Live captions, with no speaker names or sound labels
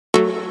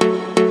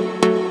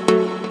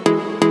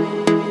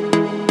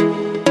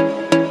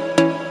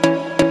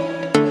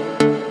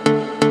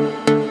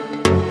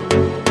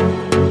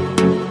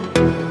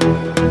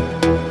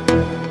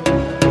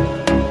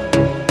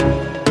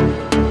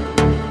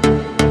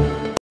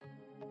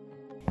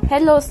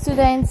Hello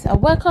students, I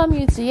welcome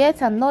you to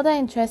yet another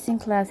interesting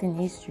class in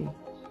history.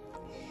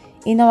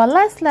 In our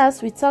last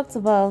class, we talked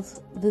about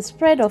the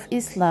spread of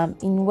Islam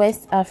in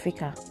West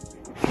Africa,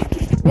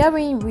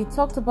 wherein we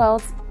talked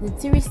about the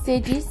three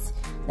stages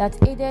that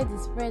aided the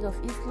spread of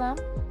Islam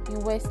in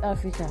West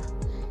Africa.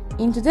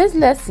 In today's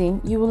lesson,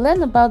 you will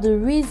learn about the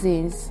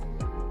reasons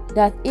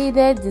that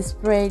aided the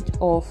spread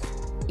of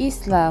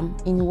Islam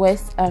in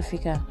West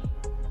Africa.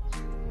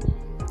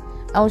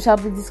 And we shall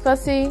be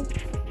discussing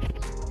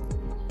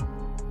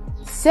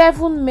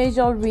 7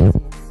 major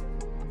reasons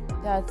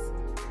that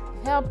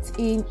helped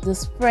in the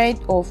spread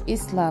of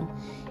Islam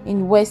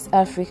in West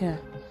Africa.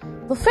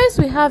 The first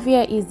we have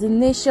here is the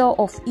nature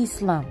of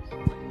Islam.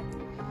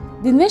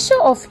 The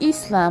nature of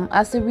Islam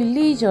as a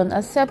religion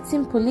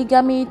accepting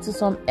polygamy to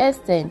some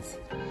extent,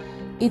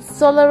 its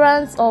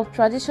tolerance of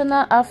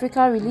traditional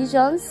African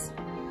religions,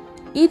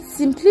 its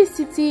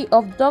simplicity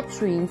of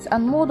doctrines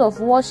and mode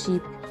of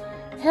worship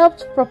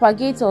helped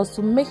propagators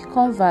to make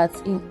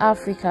converts in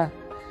Africa.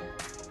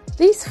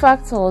 These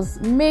factors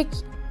made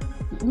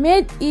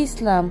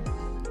Islam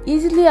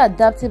easily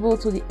adaptable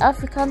to the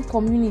African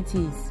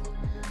communities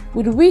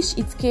with which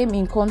it came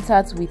in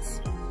contact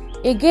with.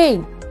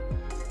 Again,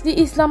 the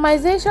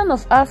Islamization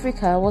of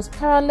Africa was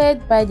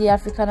paralleled by the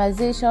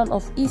Africanization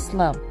of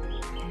Islam.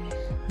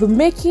 The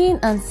making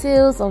and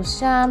sales of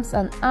charms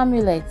and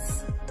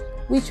amulets,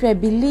 which were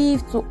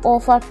believed to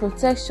offer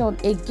protection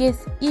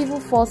against evil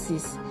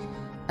forces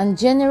and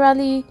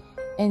generally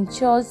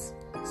ensures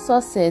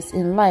success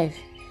in life,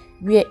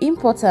 were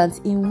important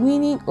in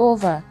winning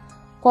over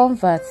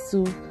converts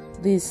to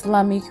the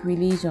Islamic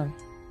religion.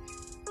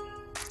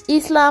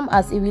 Islam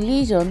as a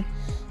religion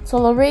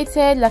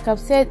tolerated, like I've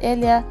said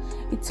earlier,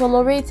 it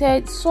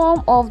tolerated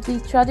some of the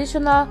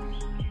traditional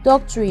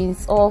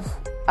doctrines of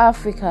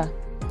Africa,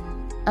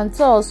 and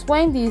thus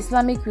when the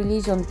Islamic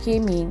religion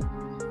came in,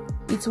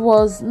 it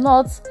was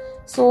not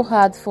so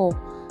hard for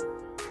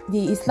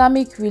the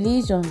Islamic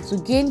religion to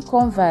gain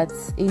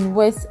converts in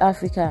West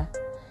Africa.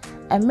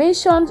 I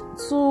mentioned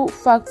 2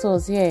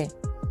 factors here.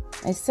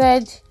 I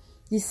said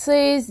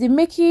the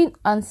making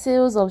and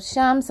sales of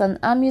charms and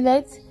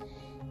amulets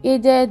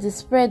aided the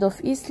spread of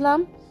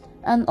Islam,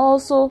 and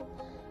also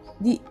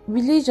the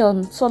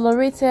religion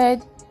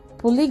tolerated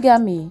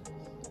polygamy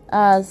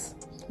as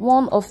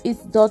one of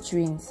its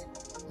doctrines.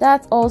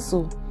 That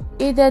also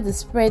aided the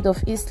spread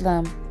of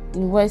Islam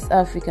in West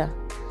Africa.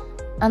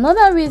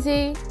 Another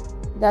reason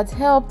that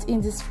helped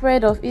in the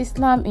spread of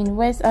Islam in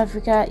West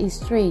Africa is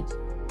trade.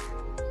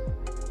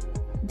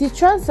 The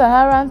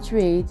Trans-Saharan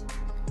trade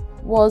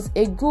was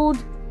a good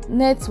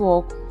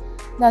network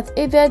that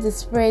aided the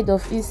spread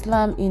of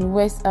Islam in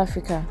West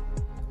Africa.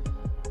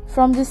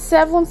 From the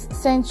 7th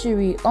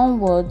century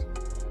onward,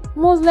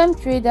 Muslim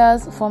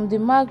traders from the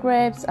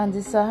Maghreb and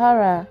the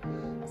Sahara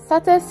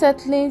started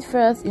settling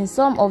first in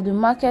some of the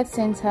market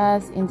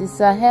centers in the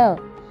Sahel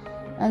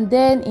and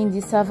then in the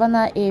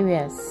savannah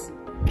areas.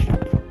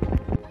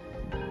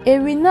 A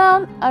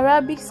renowned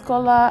Arabic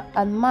scholar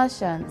and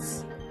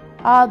merchant,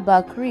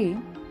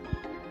 al-Bakri,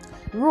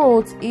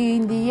 wrote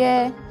in the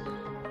year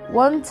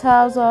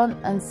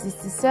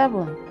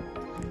 1067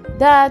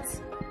 that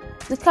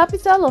the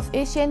capital of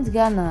ancient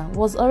Ghana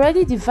was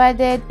already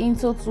divided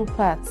into 2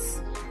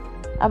 parts,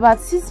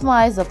 about 6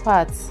 miles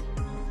apart.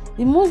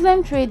 The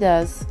Muslim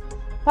traders,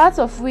 part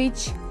of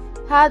which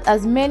had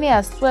as many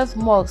as 12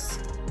 mosques,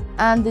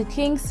 and the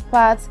king's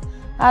part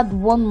had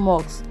 1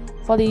 mosque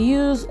for the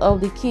use of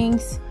the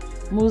king's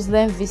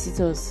Muslim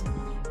visitors.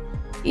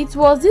 It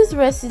was these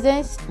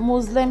resident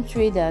Muslim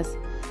traders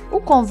who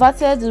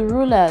converted the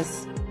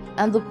rulers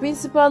and the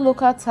principal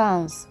local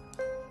towns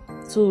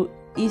to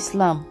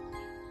Islam.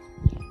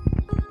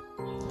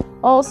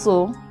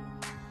 Also,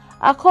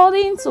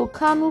 according to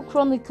Kanu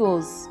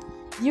Chronicles,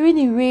 during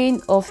the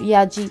reign of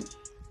Yaji,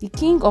 the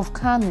king of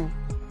Kanu,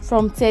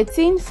 from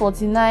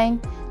 1349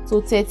 to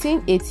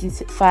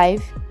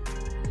 1385,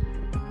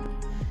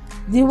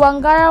 the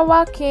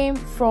Wangarawa came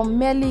from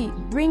Mali,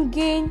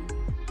 bringing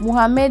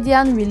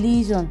Muhammadian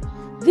religion.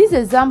 These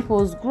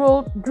examples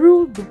grew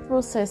the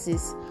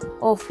processes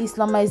of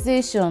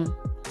Islamization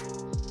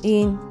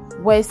in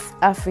West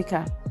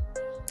Africa.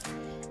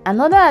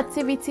 Another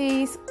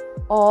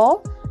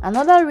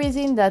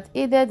reason that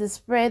aided the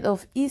spread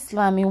of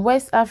Islam in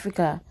West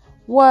Africa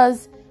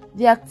was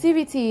the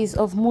activities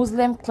of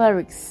Muslim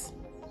clerics.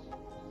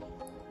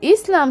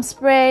 Islam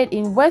spread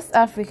in West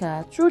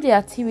Africa through the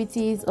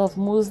activities of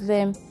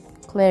Muslim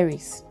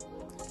clerics.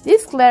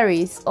 These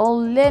clerics, or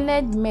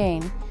learned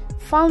men,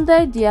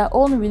 founded their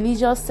own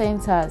religious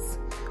centers,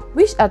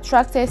 which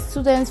attracted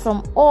students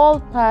from all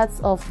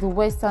parts of the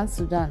Western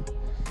Sudan,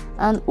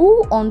 and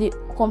who, on the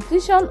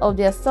completion of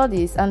their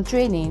studies and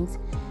trainings,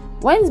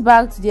 went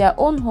back to their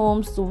own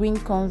homes to win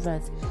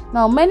converts.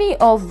 Now, many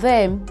of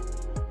them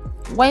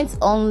went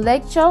on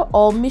lecture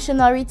or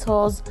missionary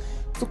tours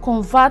to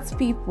convert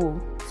people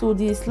to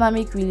the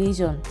Islamic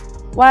religion,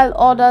 while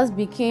others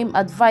became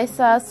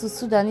advisors to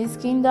Sudanese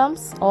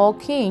kingdoms or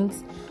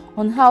kings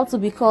on how to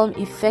become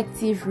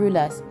effective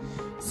rulers.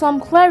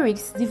 Some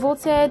clerics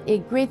devoted a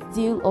great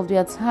deal of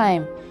their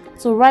time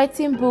to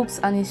writing books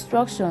and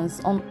instructions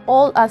on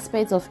all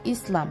aspects of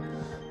Islam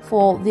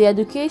for the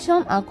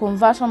education and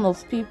conversion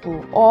of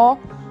people, or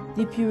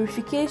the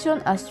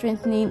purification and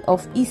strengthening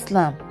of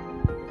Islam.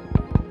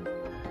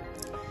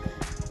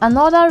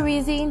 Another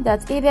reason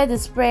that aided the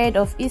spread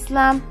of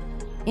Islam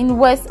in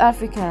West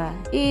Africa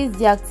is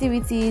the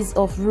activities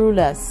of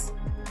rulers.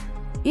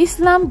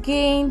 Islam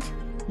gained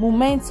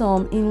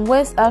momentum in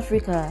West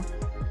Africa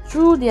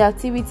through the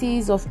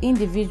activities of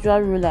individual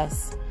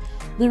rulers.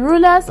 The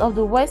rulers of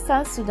the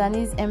Western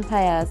Sudanese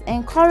empires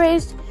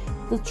encouraged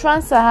the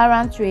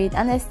trans-Saharan trade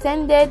and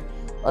extended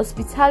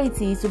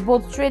hospitality to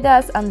both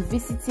traders and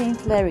visiting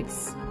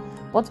clerics.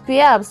 But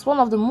perhaps one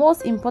of the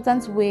most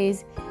important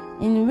ways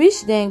in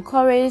which they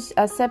encouraged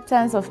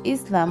acceptance of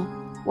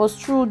Islam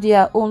was through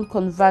their own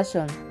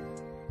conversion.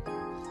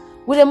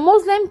 With a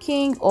Muslim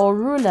king or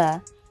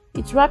ruler,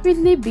 it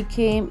rapidly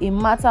became a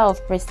matter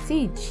of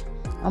prestige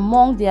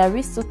among the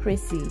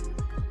aristocracy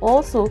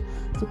also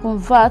to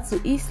convert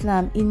to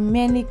Islam in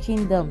many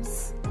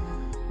kingdoms.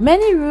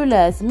 Many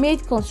rulers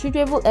made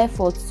considerable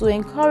efforts to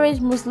encourage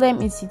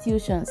Muslim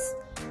institutions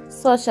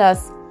such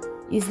as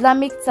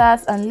Islamic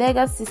tax and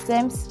legal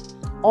systems,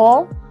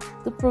 or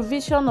the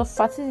provision of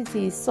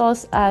facilities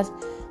such as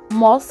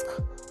mosques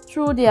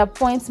through the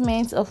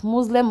appointment of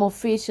Muslim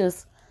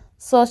officials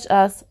such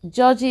as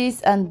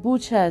judges and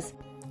butchers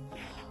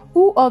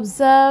who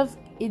observe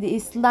the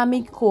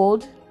Islamic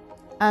code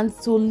and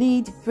to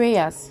lead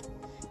prayers,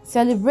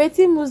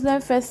 celebrating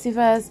Muslim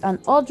festivals and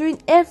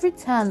ordering every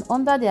town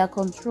under their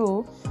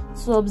control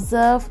to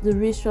observe the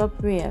ritual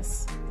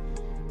prayers.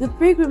 The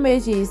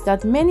pilgrimages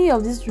that many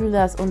of these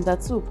rulers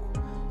undertook,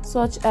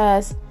 such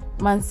as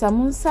Mansa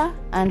Musa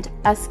and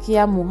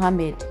Askia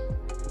Muhammad,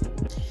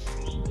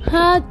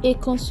 had a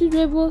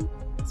considerable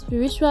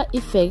spiritual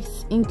effect,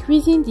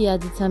 increasing their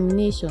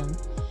determination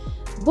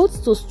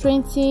both to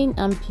strengthen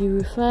and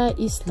purify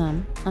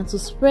Islam and to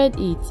spread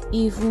it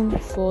even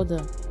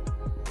further.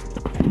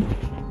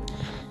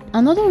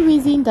 Another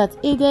reason that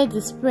aided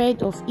the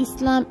spread of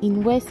Islam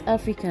in West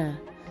Africa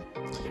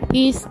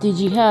is the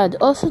jihad,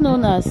 also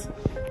known as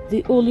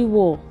the Holy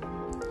War.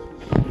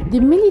 The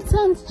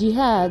militant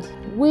jihad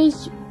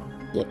waged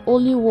the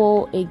Holy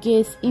War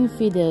against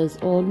infidels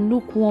or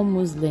lukewarm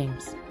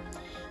Muslims.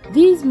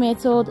 This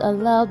method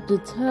allowed the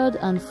third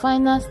and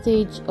final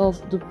stage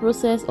of the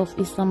process of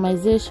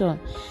Islamization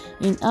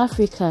in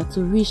Africa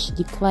to reach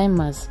the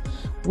climax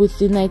with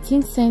the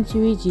 19th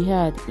century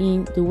jihad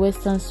in the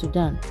Western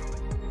Sudan.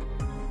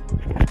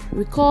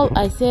 Recall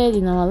I said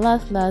in our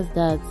last class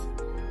that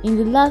in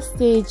the last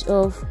stage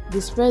of the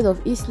spread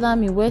of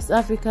Islam in West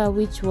Africa,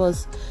 which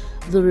was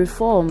the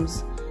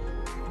reforms,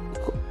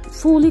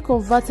 fully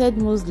converted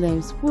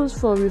Muslims pushed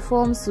for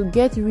reforms to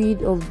get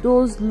rid of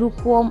those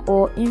lukewarm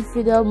or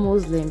infidel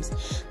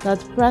Muslims that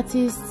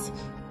practiced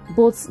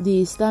both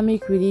the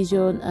Islamic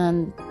religion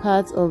and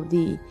part of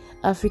the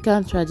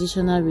African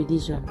traditional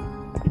religion.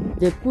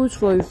 They pushed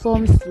for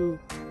reforms to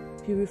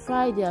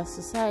purify their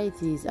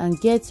societies and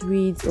get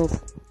rid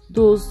of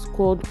those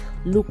called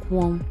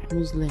lukewarm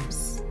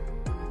Muslims.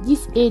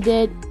 This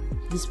aided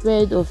the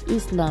spread of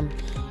Islam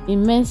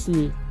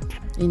immensely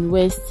in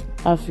West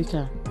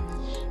Africa.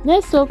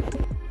 Next up,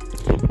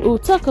 we'll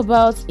talk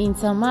about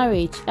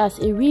intermarriage as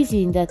a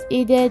reason that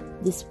aided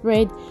the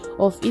spread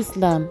of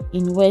Islam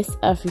in West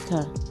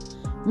Africa.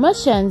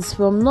 Merchants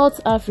from North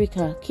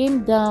Africa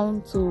came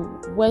down to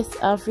West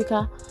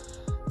Africa,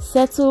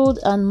 settled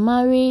and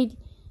married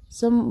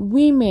some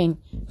women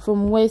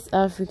from West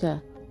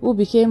Africa who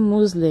became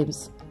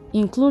Muslims,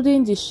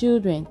 including the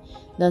children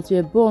that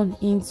were born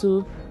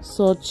into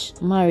such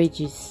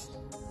marriages.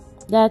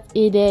 That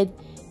aided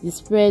the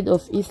spread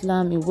of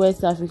Islam in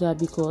West Africa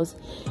because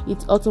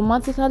it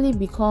automatically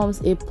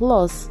becomes a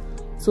plus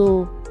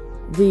to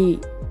the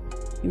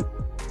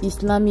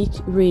Islamic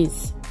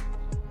race.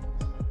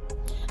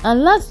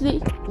 And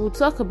lastly, we'll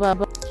talk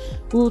about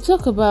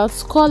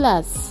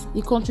scholars,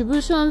 the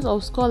contributions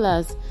of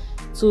scholars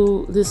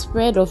to the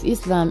spread of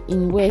Islam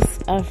in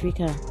West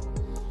Africa.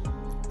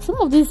 Some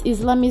of these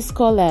Islamic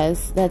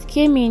scholars that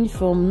came in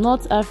from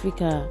North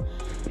Africa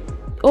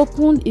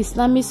opened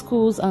Islamic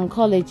schools and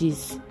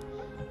colleges,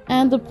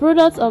 and the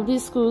products of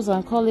these schools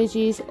and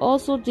colleges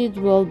also did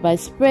well by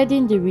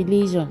spreading the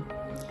religion.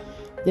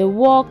 They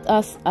worked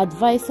as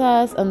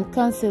advisors and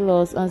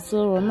counselors and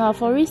so on. Now,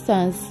 for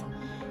instance,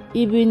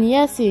 Ibn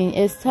Yasin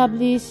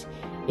established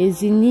a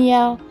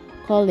Zinnia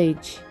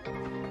College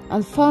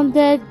and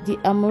founded the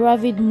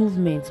Almoravid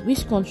movement,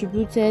 which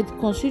contributed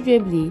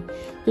considerably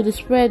to the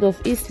spread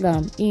of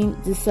Islam in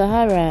the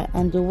Sahara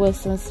and the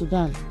Western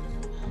Sudan.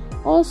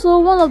 Also,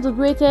 one of the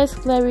greatest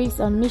clerics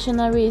and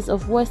missionaries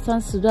of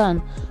Western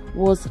Sudan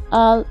was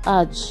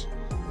Al-Hajj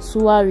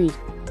Suwari.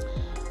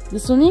 The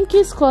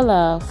Soninke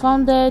scholar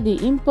founded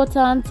the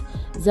important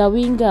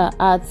Zawinga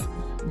at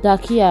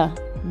Dakia,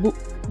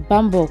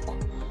 Bambok,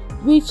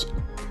 which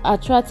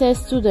attracted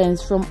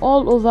students from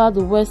all over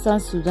the Western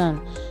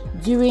Sudan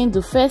during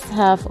the first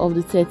half of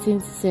the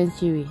 13th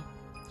century.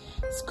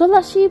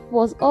 Scholarship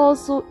was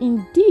also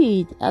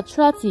indeed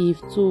attractive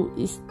to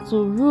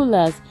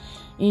rulers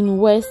in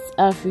West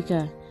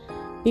Africa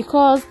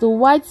because the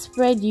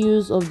widespread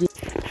use of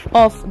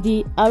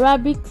the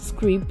Arabic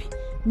script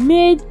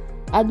made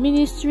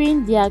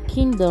administering their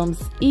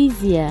kingdoms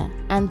easier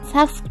and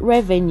tax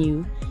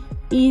revenue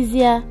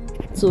easier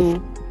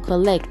to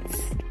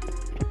collect.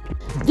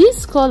 These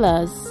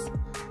scholars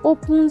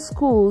opened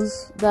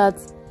schools that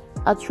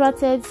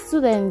attracted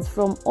students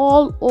from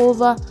all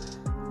over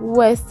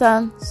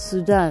Western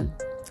Sudan,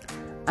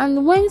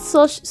 and when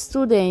such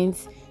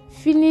students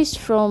finished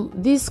from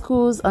these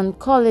schools and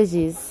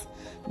colleges,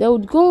 they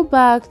would go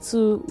back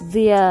to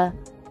their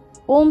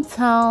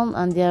hometown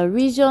and their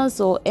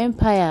regions or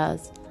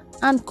empires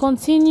and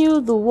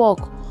continue the work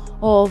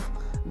of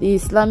the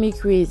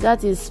Islamic race,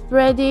 that is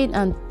spreading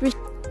and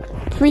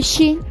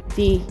preaching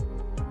the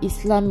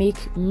Islamic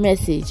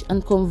message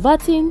and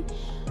converting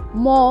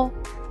more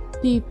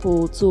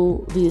people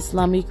to the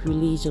Islamic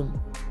religion.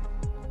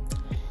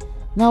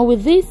 Now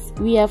with this,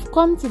 we have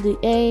come to the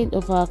end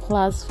of our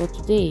class for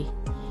today.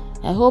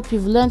 I hope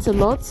you've learned a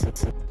lot.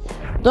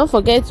 Don't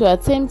forget to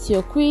attempt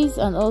your quiz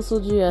and also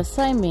do your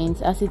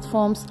assignment, as it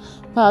forms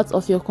part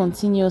of your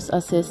continuous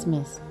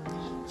assessments.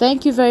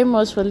 Thank you very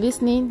much for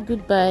listening.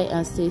 Goodbye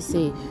and stay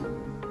safe.